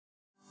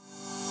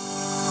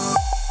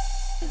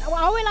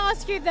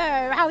ask you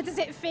though, how does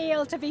it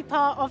feel to be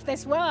part of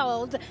this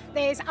world,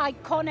 this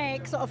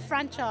iconic sort of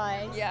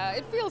franchise? Yeah,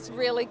 it feels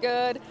really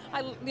good.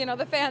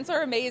 The fans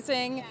are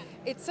amazing.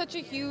 It's such a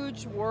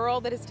huge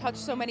world that has touched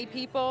so many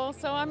people.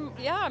 So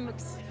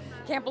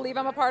can't believe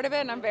I'm a part of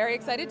it, and I'm very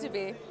excited to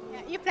be.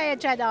 You play a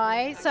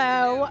Jedi,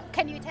 so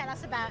can you tell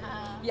us about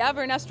her? Yeah,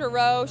 Vernestra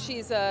Rowe,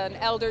 she's an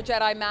elder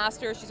Jedi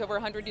Master. She's over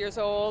 100 years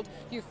old.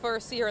 You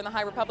first see her in the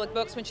High Republic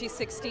books when she's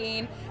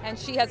 16, and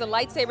she has a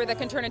lightsaber that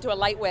can turn into a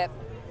light whip.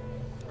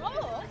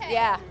 Oh, okay.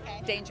 Yeah,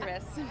 okay.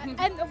 Dangerous.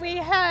 And we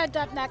heard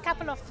a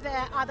couple of the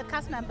other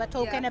cast members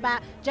talking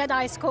about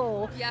Jedi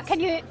School. Yes. Can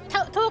you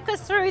talk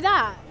us through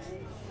that?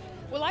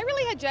 Well, I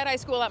really had Jedi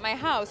school at my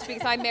house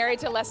because I'm married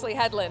to Leslye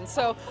Headland.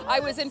 So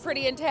I was in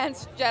pretty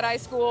intense Jedi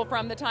school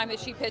from the time that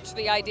she pitched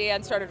the idea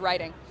and started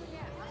writing.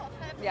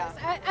 Yeah.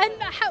 And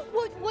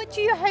what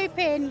are you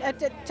hoping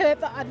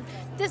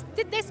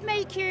did this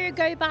make you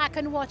go back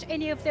and watch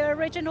any of the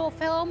original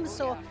films?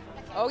 Or?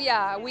 Oh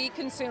yeah, we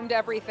consumed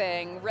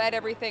everything, read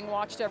everything,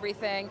 watched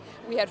everything.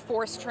 We had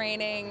Force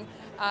training.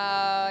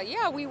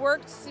 We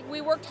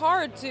worked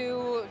hard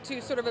to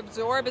sort of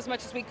absorb as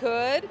much as we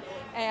could,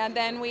 and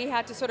then we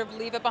had to sort of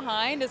leave it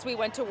behind as we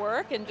went to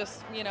work and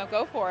just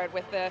go for it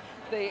with the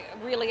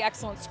really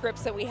excellent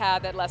scripts that we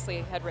had that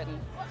Leslye had written.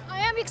 I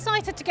am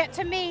excited to get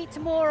to meet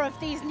more of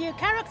these new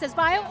characters,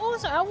 but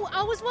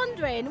I was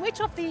wondering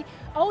which of the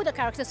older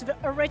characters, the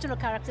original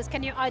characters,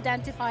 can you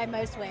identify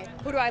most with?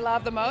 Who do I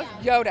love the most?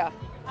 Yeah. Yoda.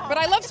 Oh. But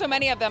I love so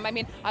many of them. I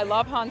mean, I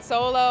love Han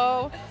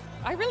Solo.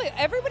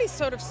 Everybody's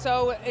sort of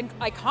so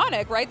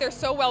iconic, right? They're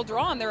so well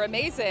drawn, they're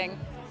amazing.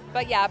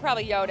 But yeah,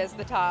 probably Yoda's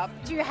the top.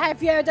 Do you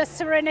have Yoda's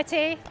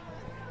serenity?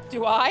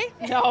 Do I?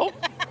 No.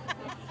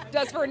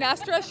 Does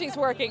Vernestra? She's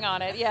working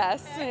on it,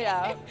 yes.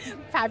 Yeah.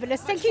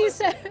 Fabulous. Thank you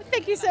so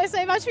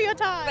much for your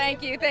time.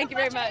 Thank you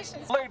very much.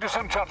 Ladies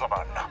and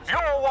gentlemen,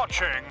 you're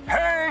watching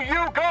Hey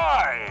You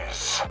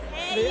Guys!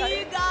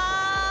 Hey you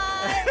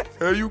guys!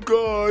 Hey you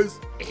guys!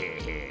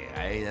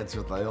 Hey, that's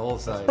what they all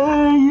say.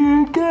 Hey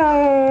you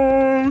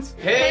guys!